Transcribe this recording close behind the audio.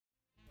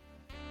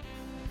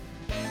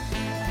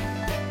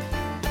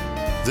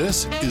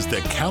This is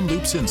the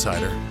Kamloops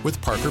Insider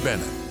with Parker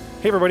Bennett.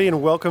 Hey everybody,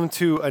 and welcome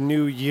to a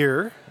new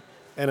year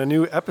and a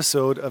new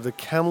episode of the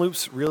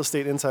Kamloops Real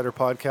Estate Insider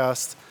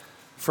podcast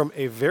from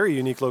a very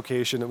unique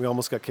location that we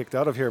almost got kicked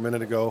out of here a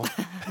minute ago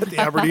at the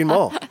Aberdeen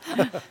Mall.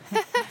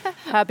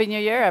 Happy New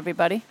Year,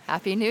 everybody.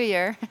 Happy New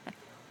Year.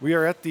 We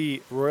are at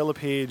the Royal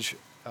LePage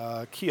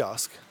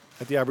kiosk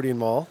at the Aberdeen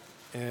Mall,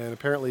 and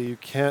apparently you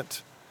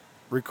can't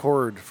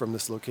record from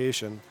this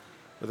location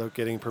without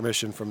getting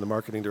permission from the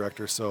marketing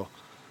director, so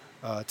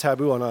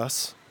taboo on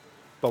us,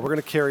 but we're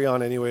going to carry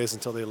on anyways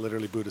until they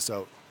literally boot us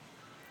out.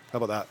 How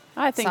about that?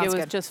 I think Sounds it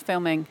was good. just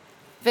filming.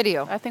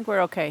 Video. I think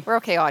we're okay. We're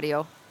okay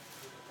audio.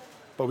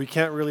 But we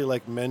can't really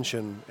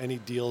mention any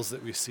deals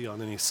that we see on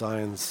any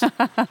signs.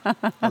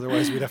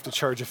 Otherwise, we'd have to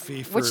charge a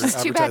fee for Which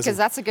is too bad because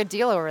that's a good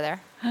deal over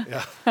there.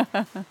 Yeah.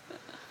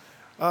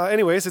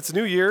 Anyways, it's a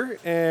new year,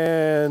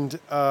 and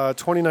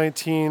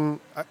 2019,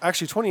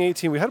 actually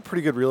 2018, we had a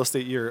pretty good real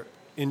estate year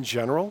in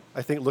general.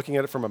 I think looking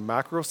at it from a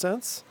macro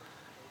sense,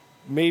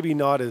 maybe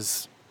not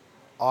as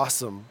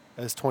awesome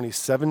as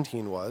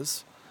 2017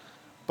 was,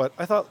 but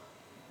I thought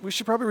we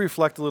should probably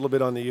reflect a little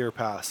bit on the year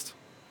past.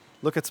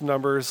 Look at some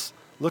numbers,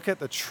 look at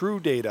the true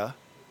data,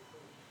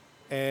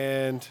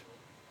 and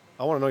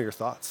I want to know your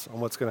thoughts on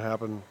what's going to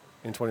happen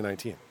in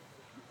 2019.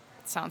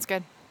 Sounds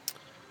good.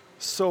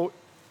 So,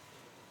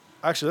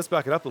 actually, let's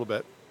back it up a little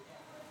bit.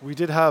 We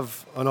did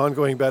have an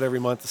ongoing bet every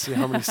month to see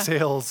how many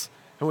sales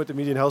and what the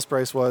median house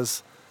price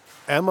was.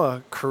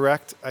 Emma,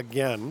 correct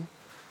again.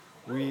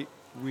 We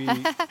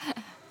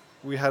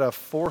had a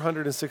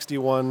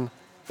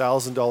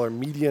 $461,000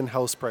 median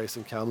house price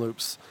in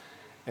Kamloops,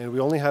 and we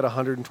only had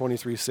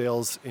 123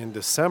 sales in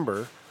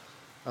December.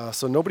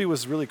 So nobody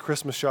was really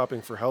Christmas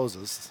shopping for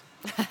houses.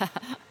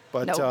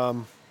 But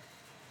Nope.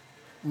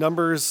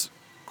 Numbers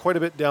quite a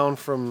bit down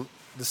from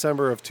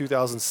December of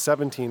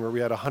 2017, where we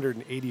had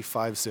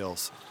 185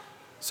 sales.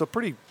 So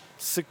pretty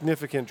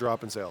significant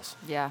drop in sales.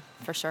 Yeah,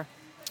 for sure.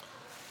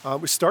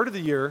 We started the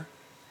year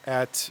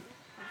at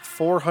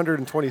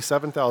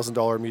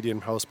 $427,000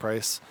 median house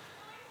price,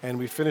 and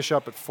we finish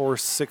up at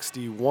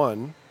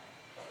 $461,000.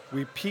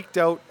 We peaked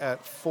out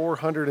at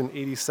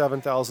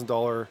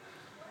 $487,000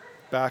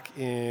 back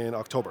in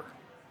October.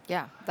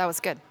 Yeah, that was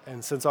good.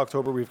 And since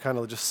October, we've kind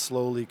of just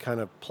slowly kind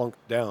of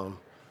plunked down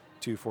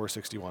to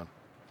 $461,000.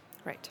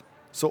 Right.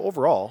 So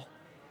overall,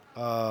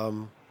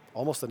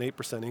 almost an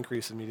 8%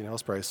 increase in median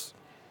house price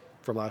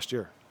from last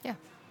year. Yeah,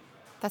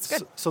 that's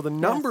good. So the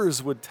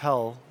numbers would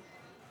tell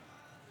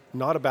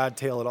not a bad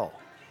tale at all,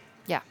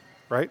 Yeah,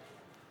 right?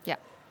 yeah.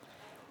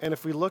 And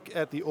if we look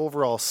at the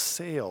overall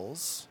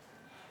sales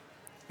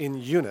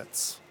in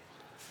units,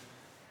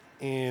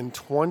 in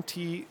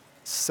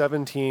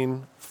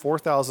 2017,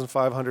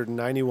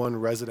 4,591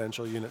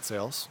 residential unit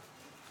sales.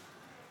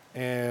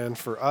 And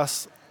for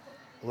us,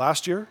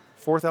 last year,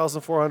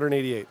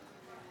 4,488.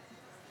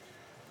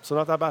 So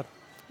not that bad.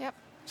 Yep.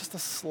 Just a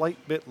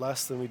slight bit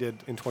less than we did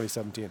in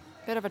 2017.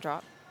 Bit of a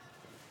drop.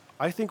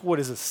 I think what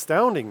is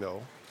astounding,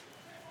 though,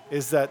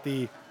 is that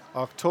the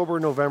October,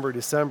 November,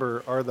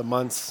 December are the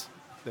months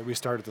that we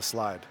started to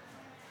slide.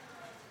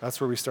 That's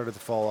where we started to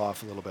fall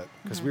off a little bit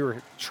because we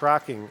were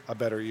tracking a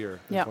better year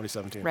in Yep.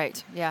 2017.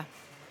 Right. Yeah.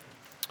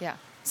 Yeah.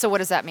 So what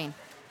does that mean?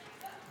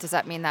 Does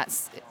that mean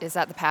is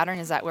that the pattern?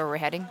 Is that where we're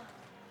heading?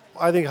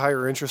 I think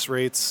higher interest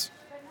rates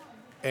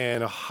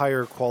and a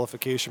higher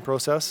qualification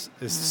process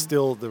is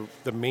still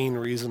the main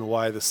reason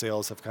why the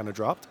sales have kind of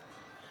dropped.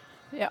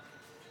 Yeah.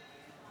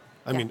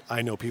 I mean,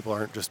 I know people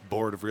aren't just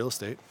bored of real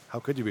estate. How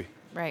could you be?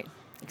 Right.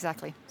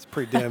 Exactly. It's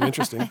pretty damn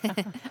interesting.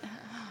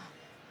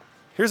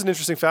 Here's an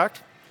interesting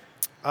fact.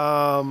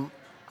 Houses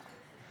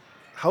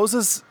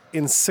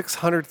in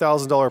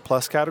 $600,000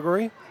 plus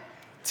category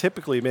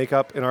typically make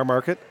up, in our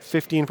market,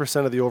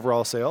 15% of the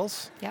overall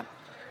sales. Yep.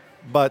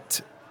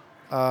 But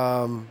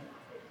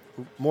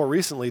more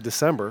recently,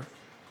 December,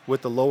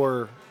 with the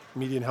lower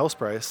median house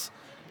price,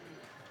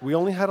 we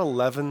only had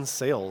 11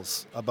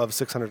 sales above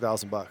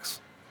 $600,000,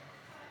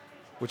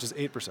 which is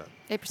 8%.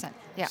 8%.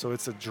 Yeah. So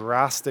it's a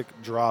drastic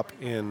drop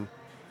in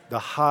the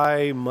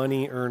high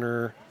money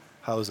earner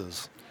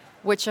houses.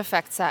 Which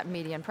affects that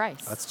median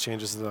price. That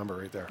changes the number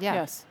right there. Yeah.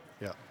 Yes.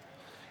 Yeah.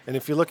 And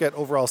if you look at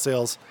overall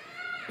sales,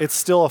 it's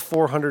still a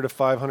 $400,000 to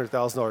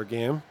 $500,000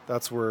 game.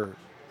 That's where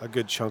a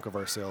good chunk of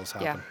our sales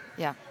Yeah. happen.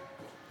 Yeah.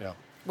 Yeah.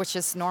 Which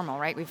is normal,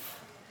 right? We've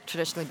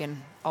traditionally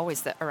been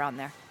always around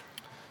there.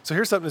 So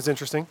here's something that's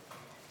interesting.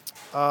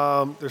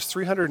 There's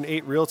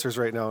 308 realtors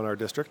right now in our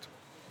district.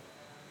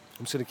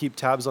 I'm just going to keep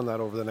tabs on that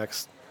over the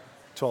next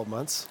 12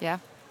 months. Yeah.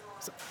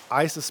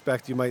 I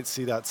suspect you might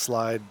see that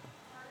slide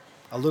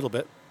a little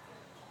bit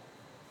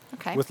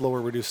Okay. with lower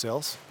reduced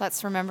sales.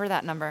 Let's remember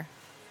that number.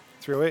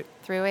 308.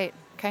 308.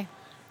 Okay.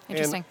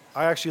 Interesting.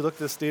 And I actually looked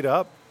this data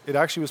up. It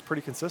actually was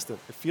pretty consistent.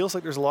 It feels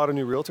like there's a lot of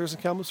new realtors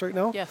in Kamloops right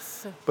now.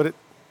 Yes. But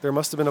there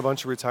must have been a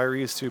bunch of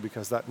retirees too,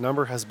 because that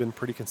number has been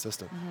pretty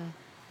consistent.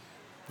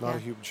 Not a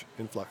Yeah. huge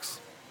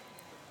influx.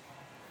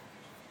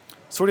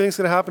 So what do you think is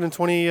going to happen in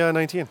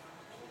 2019?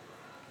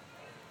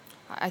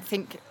 I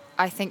think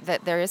I think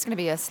that there is going to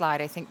be a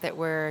slide. I think that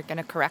we're going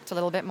to correct a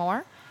little bit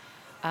more,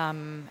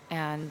 and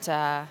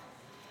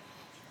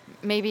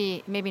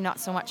maybe not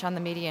so much on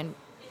the median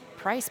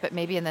price, but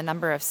maybe in the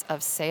number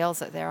of sales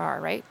that there are,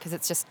 right? Because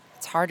it's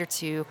harder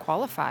to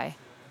qualify.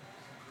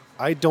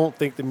 I don't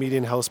think the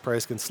median house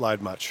price can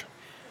slide much.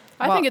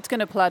 I think it's going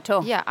to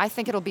plateau. Yeah, I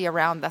think it'll be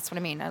around. That's what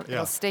I mean. Yeah.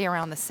 It'll stay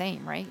around the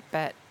same, right?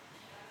 But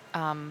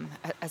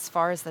as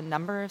far as the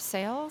number of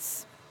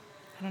sales,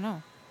 I don't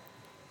know.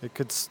 It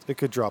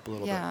could drop a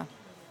little Yeah,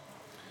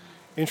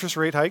 bit. Interest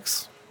rate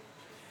hikes.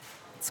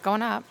 it's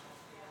going up.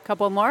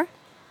 Couple more?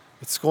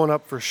 It's going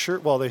up for sure.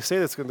 Well, they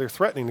say they're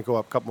threatening to go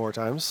up a couple more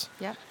times.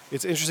 Yep.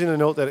 It's interesting to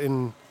note that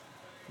in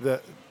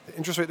the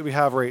interest rate that we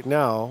have right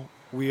now,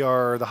 we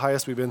are the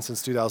highest we've been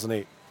since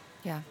 2008,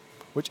 Yeah,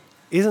 which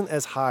isn't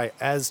as high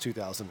as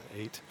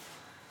 2008,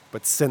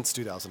 but since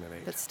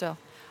 2008. but still.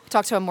 I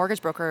talked to a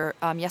mortgage broker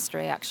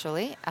yesterday,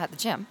 actually, at the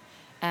gym,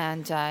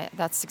 and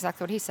that's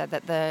exactly what he said,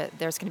 that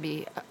there's going to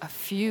be a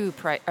few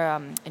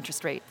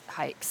interest rate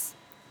hikes.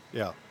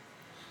 Yeah.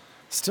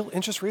 Still,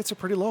 interest rates are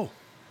pretty low.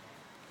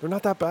 They're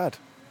not that bad.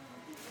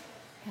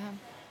 Yeah.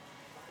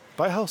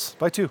 Buy a house.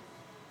 Buy two.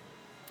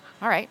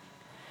 All right.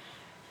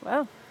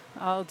 Well,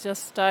 I'll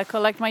just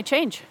collect my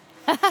change.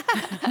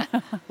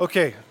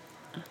 Okay.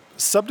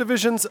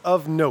 Subdivisions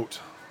of note.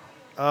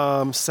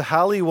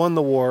 Sahali won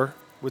the war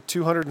with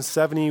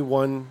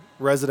 271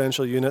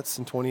 residential units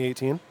in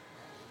 2018.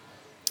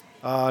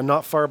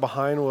 Not far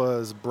behind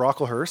was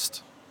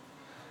Brocklehurst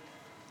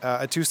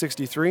at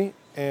 263,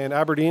 and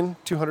Aberdeen,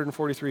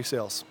 243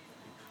 sales.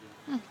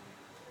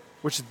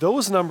 Which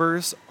those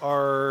numbers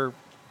are,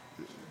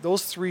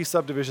 those three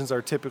subdivisions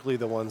are typically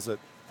the ones that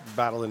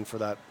battle in for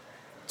that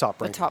top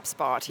The ranking. top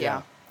spot,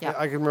 yeah. Yeah.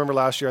 I can remember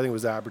last year, I think it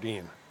was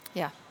Aberdeen.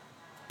 Yeah.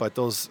 But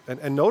those,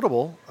 and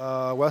notable,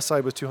 West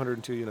Side was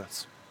 202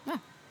 units. Yeah.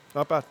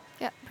 Not bad.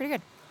 Yeah, pretty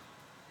good.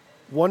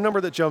 One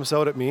number that jumps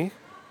out at me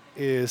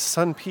is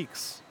Sun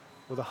Peaks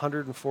with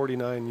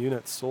 149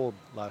 units sold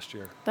last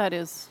year. That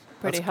is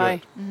pretty That's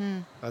high.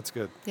 good. That's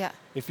good. Yeah.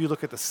 If you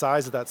look at the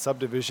size of that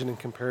subdivision in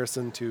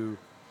comparison to,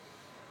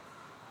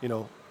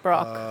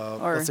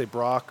 Brock, or- let's say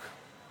Brock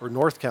or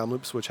North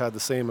Kamloops, which had the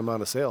same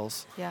amount of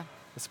sales, Yeah.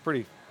 it's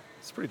pretty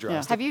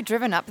drastic. Have you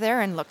driven up there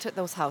and looked at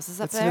those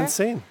houses up It's there?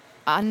 insane.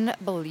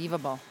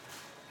 Unbelievable,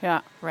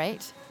 Yeah.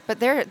 right? But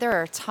there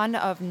are a ton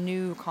of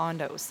new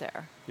condos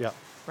there, Yeah.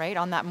 right,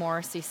 on that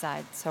Morrissey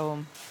side.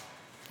 So,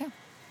 yeah,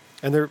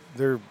 And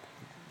they're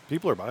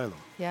people are buying them.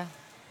 yeah,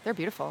 they're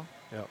beautiful.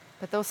 Yeah.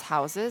 But those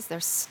houses, they're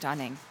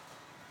stunning.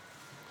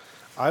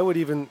 I would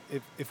even,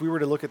 if we were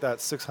to look at that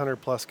 600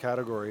 plus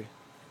category,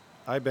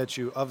 I bet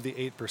you of the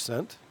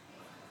 8%,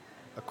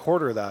 a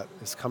quarter of that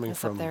is coming It's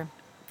from up there.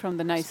 From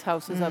the nice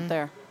houses up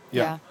there.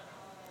 Yeah. Yeah.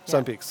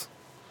 Sun Peaks.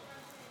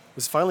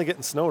 It's finally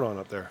getting snowed on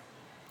up there.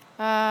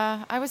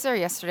 I was there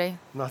yesterday.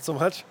 Not so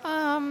much?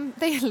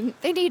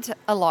 They need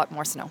a lot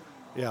more snow.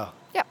 Yeah.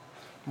 Yep.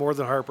 More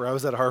than Harper. I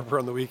was at Harper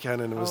on the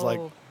weekend and it was like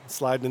Oh.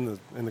 sliding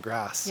in the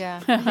grass.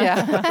 Yeah.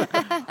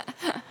 Yeah.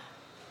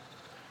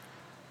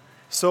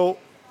 So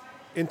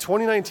in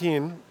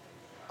 2019,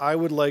 I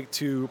would like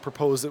to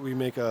propose that we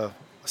make a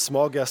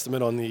small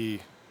guesstimate on the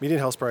median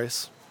house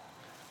price.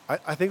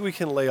 I think we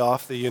can lay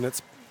off the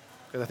units,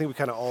 because I think we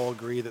kind of all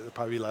agree that there'll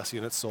probably be less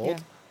units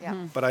sold. Yeah.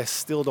 Yeah. But I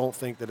still don't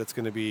think that it's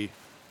going to be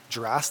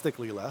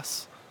drastically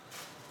less.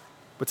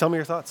 But tell me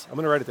your thoughts. I'm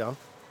going to write it down.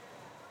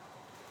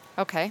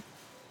 Okay.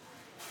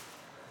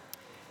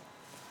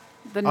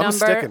 The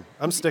number.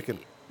 I'm sticking.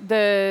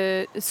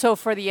 So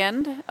for the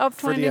end of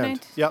For the 2019?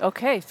 end, yep.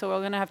 Okay, so we're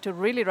going to have to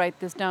really write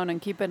this down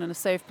and keep it in a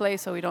safe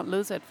place so we don't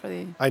lose it for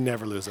the... I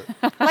never lose it.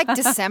 Like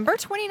December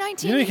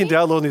 2019? You know you can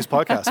download these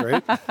podcasts,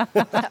 right?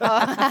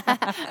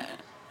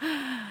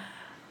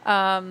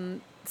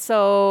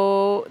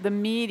 So the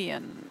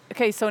median.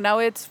 Okay, so now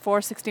it's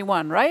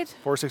 461, right?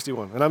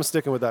 461. And I'm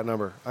sticking with that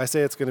number. I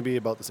say it's going to be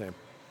about the same.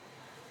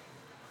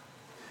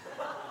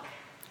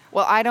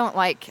 Well, I don't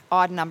like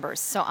odd numbers,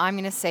 so I'm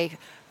going to say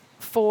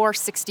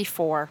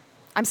 464.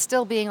 I'm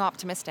still being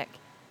optimistic,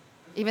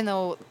 even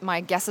though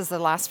my guesses the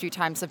last few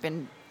times have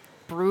been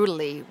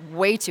brutally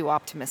way too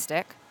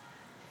optimistic.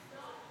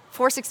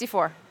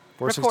 464.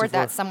 464. Record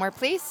that somewhere,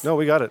 please. No,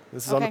 we got it.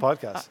 This is on the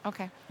Okay. podcast.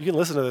 Okay. You can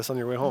listen to this on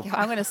your way home.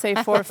 I'm going to say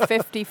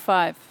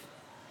 455.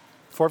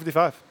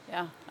 455.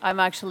 Yeah, I'm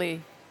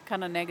actually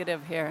kind of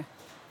negative here.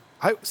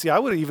 I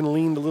would have even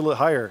leaned a little bit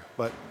higher,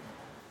 but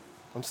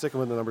I'm sticking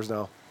with the numbers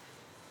now.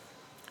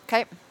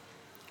 Okay.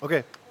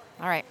 Okay.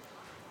 All right.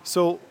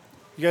 So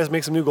you guys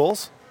make some new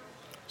goals?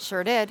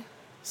 Sure did.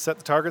 Set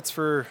the targets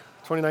for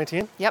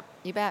 2019? Yep,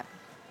 you bet.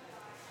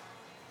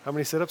 How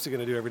many sit-ups are you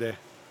going to do every day?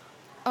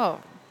 Oh,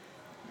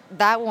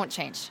 that won't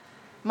change.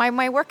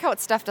 My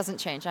workout stuff doesn't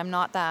change. I'm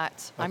not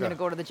that I'm Okay. going to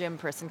go to the gym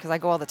person because I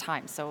go all the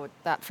time. So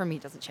that for me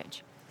doesn't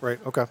change. Right.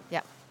 Okay.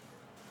 Yeah.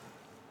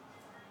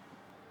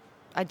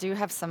 I do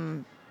have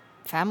some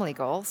family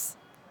goals.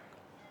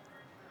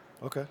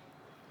 Okay.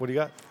 What do you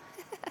got?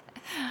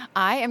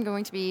 I am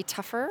going to be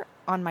tougher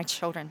on my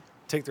children.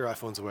 Take their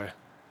iPhones away.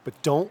 But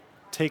don't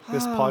take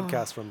this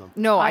podcast from them.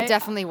 No, I I-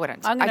 definitely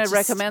wouldn't. I'm I going to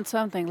just- recommend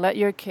something. Let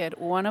your kid,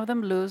 one of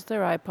them lose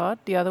their iPod,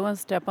 the other one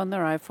step on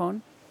their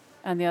iPhone,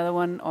 and the other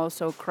one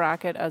also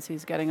crack it as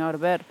he's getting out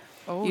of bed.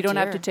 Oh, You don't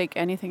have to dear. take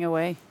anything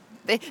away.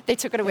 They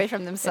took it away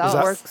from It themselves.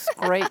 that- works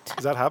great.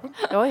 Does that happen?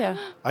 Oh, yeah.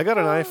 I got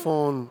an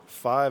iPhone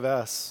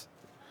 5S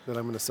that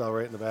I'm going to sell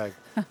right in the bag.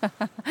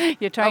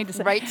 You're trying to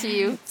say. right to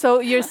you. So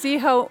you see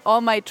how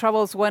all my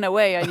troubles went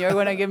away, and you're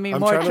going to give me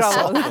I'm more trying to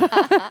trouble.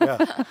 solve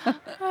them.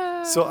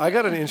 Yeah. So I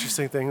got an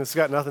interesting thing. This has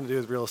got nothing to do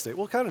with real estate.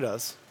 Well, it kind of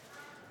does.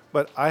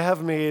 But I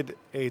have made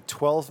a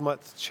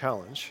 12-month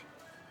challenge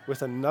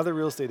with another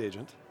real estate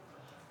agent.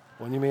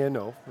 One you may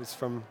know. It's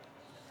from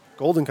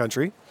Golden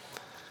Country.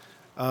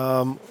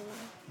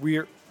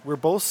 We're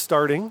both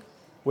starting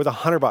with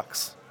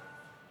 $100.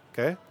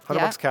 Okay, $100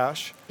 Yeah.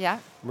 cash. Yeah.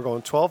 We're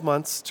going 12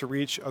 months to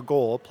reach a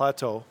goal, a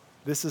plateau.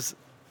 This is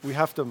we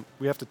have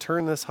to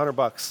turn this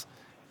 $100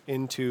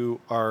 into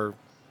our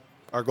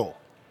goal.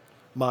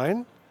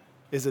 Mine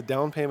is a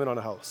down payment on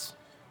a house,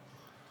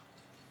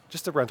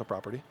 just a rental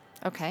property.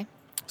 Okay.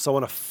 So I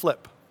want to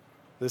flip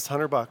this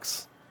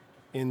 $100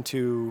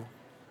 into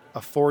a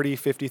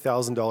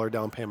 $40,000-$50,000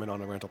 down payment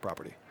on a rental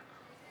property.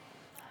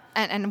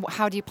 And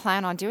how do you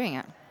plan on doing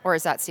it? Or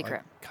is that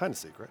secret? Kind of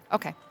secret.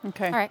 Okay.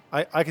 Okay. All right.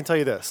 I can tell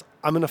you this: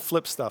 I'm going to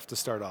flip stuff to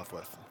start off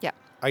with. Yeah.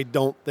 I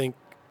don't think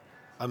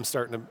I'm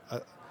starting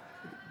to.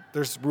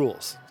 There's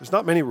rules. There's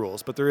not many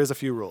rules, but there is a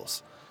few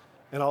rules,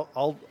 and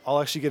I'll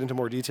actually get into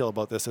more detail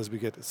about this as we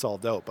get it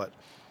solved out. But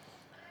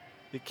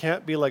it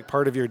can't be like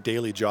part of your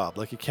daily job.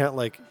 Like you can't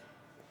like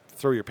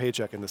throw your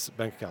paycheck in this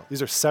bank account.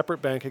 These are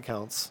separate bank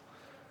accounts,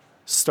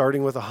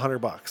 starting with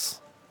 $100,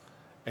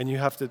 and you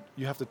have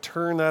to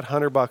turn that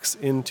 $100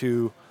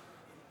 into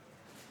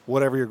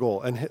whatever your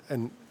goal. And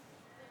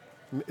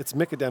it's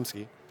Mick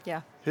Adamski.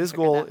 Yeah. His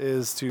figured goal that.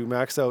 is to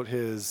max out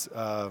his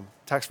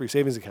tax-free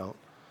savings account,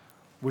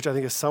 which I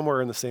think is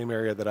somewhere in the same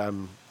area that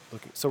I'm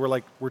looking. So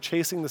we're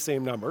chasing the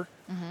same number,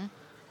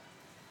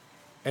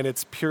 and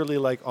it's purely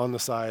like on the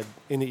side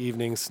in the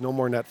evenings. No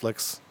more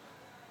Netflix.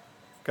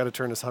 Got to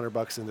turn this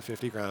 $100 into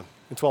 $50,000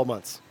 in 12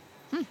 months.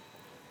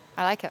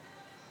 I like it.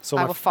 So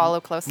I my will f- follow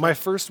closely. My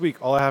first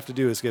week, all I have to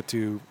do is I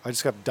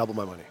just got to double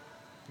my money.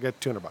 Get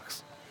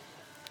 $200.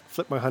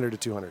 Flip my 100 to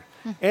 200.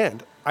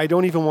 And I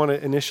don't even want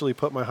to initially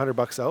put my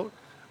 $100 out.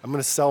 I'm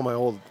going to sell my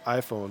old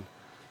iPhone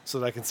so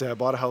that I can say I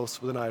bought a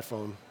house with an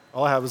iPhone.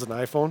 All I have is an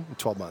iPhone in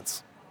 12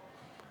 months.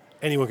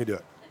 Anyone can do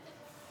it.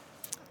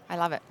 I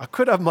love it. I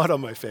could have mud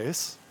on my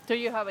face. Do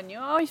you have a new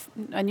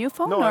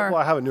phone? No, or?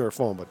 I have a newer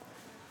phone, but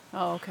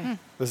Oh, okay.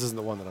 this isn't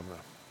the one that I'm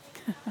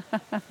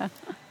going to.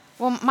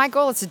 Well, my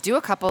goal is to do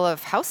a couple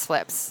of house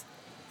flips.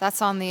 That's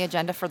on the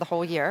agenda for the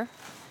whole year.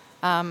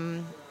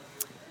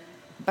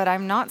 But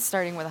I'm not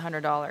starting with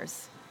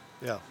 $100.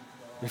 Yeah.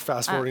 You're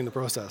fast forwarding the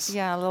process.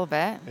 Yeah, a little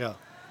bit. Yeah.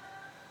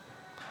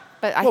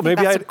 But I Well, think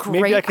maybe that's a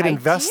great maybe I could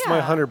invest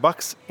my idea.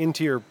 $100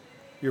 into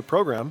your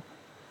program,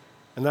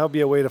 and that would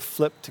be a way to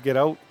flip to get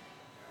out.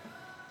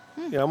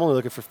 Yeah, I'm only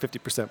looking for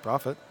 50%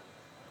 profit.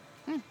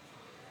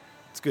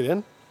 It's good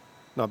in,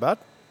 not bad.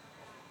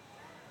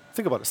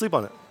 Think about it. Sleep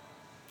on it.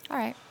 All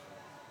right.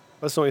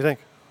 Let us know what you think.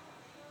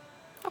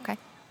 Okay.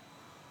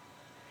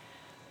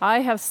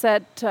 I have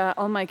set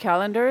on my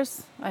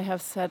calendars. I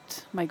have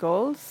set my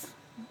goals.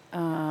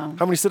 How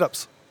many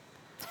sit-ups?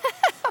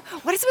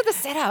 What is with the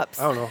sit-ups?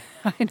 I don't know.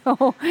 I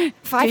know.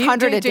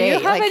 500 a Do you day,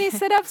 have like- any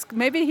sit-ups?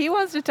 Maybe he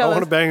wants to I tell want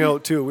us. to bang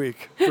out 2 a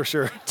week for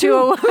sure.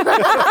 Two.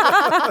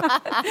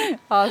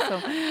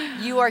 Awesome.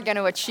 You are going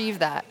to achieve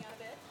that.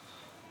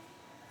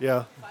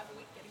 Yeah.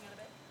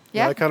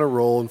 Yeah? I kind of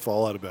roll and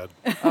fall out of bed.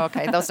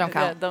 Okay, those don't Yeah,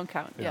 count. don't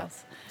count. Yeah.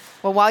 Yes.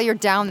 Well, while you're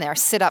down there,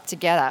 sit up to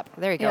get up.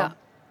 There you go. Yeah.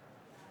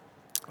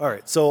 All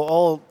right. So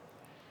all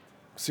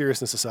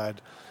seriousness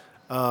aside,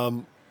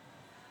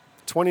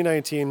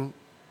 2019,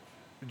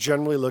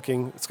 generally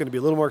looking, it's going to be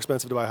a little more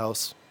expensive to buy a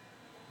house.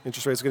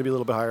 Interest rates are going to be a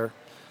little bit higher.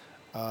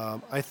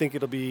 I think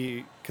it'll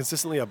be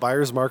consistently a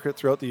buyer's market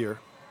throughout the year,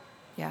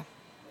 Yeah.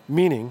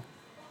 meaning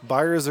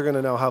buyers are going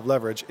to now have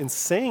leverage. In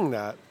saying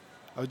that,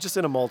 I was just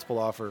in a multiple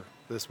offer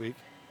this week,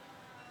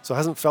 so it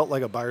hasn't felt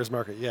like a buyer's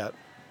market yet.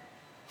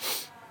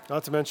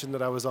 Not to mention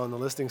that I was on the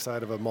listing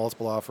side of a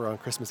multiple offer on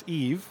Christmas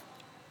Eve.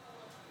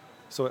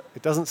 So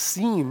it doesn't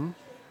seem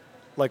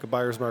like a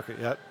buyer's market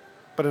yet,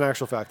 but in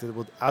actual fact, it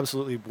will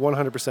absolutely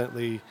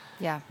 100%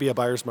 Yeah. be a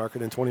buyer's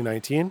market in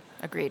 2019.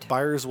 Agreed.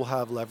 Buyers will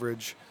have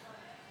leverage.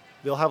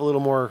 They'll have a little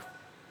more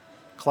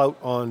clout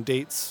on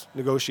dates.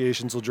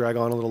 Negotiations will drag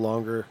on a little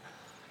longer.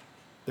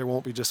 There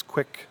won't be just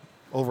quick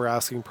over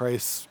asking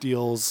price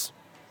deals.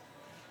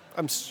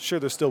 I'm sure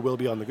there still will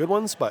be on the good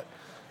ones, but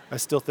I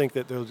still think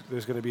that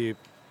there's going to be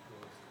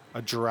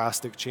a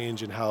drastic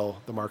change in how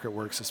the market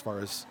works as far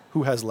as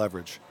who has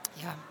leverage,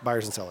 Yeah.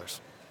 buyers and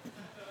sellers.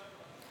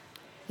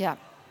 Yeah.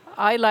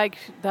 I like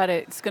that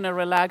it's going to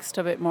relax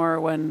a bit more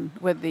when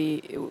with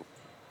the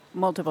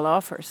multiple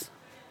offers.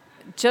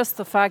 Just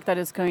the fact that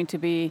it's going to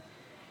be,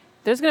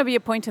 there's going to be a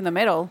point in the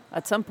middle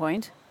at some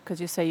point, because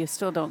you say you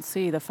still don't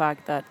see the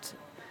fact that.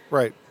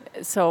 Right.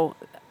 So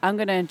I'm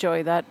going to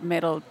enjoy that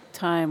middle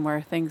time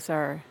where things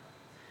are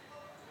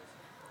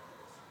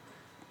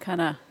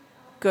kind of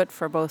good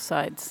for both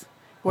sides.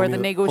 Where the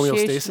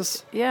negotiations...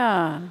 Homeostasis?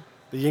 Yeah.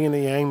 The yin and the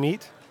yang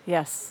meet?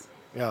 Yes.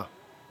 Yeah.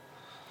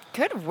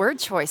 Good word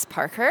choice,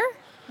 Parker.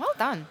 Well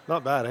done.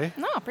 Not bad, eh?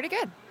 No, pretty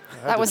good.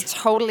 had That to- was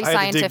totally I had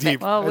to dig scientific.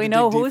 deep. I Well, had we to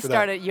know dig deep who for that.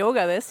 started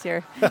yoga this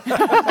year.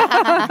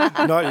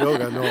 Not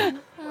yoga, no.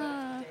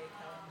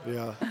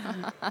 Yeah.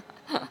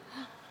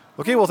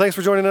 Okay, well, thanks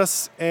for joining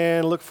us,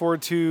 and look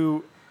forward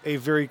to a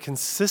very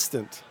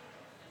consistent,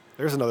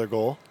 there's another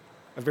goal,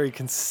 a very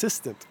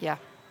consistent Yeah.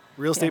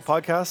 real estate Yes.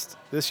 podcast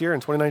this year in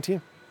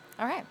 2019.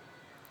 All right.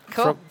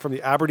 Cool. From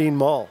the Aberdeen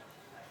Mall.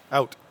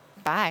 Out.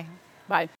 Bye. Bye.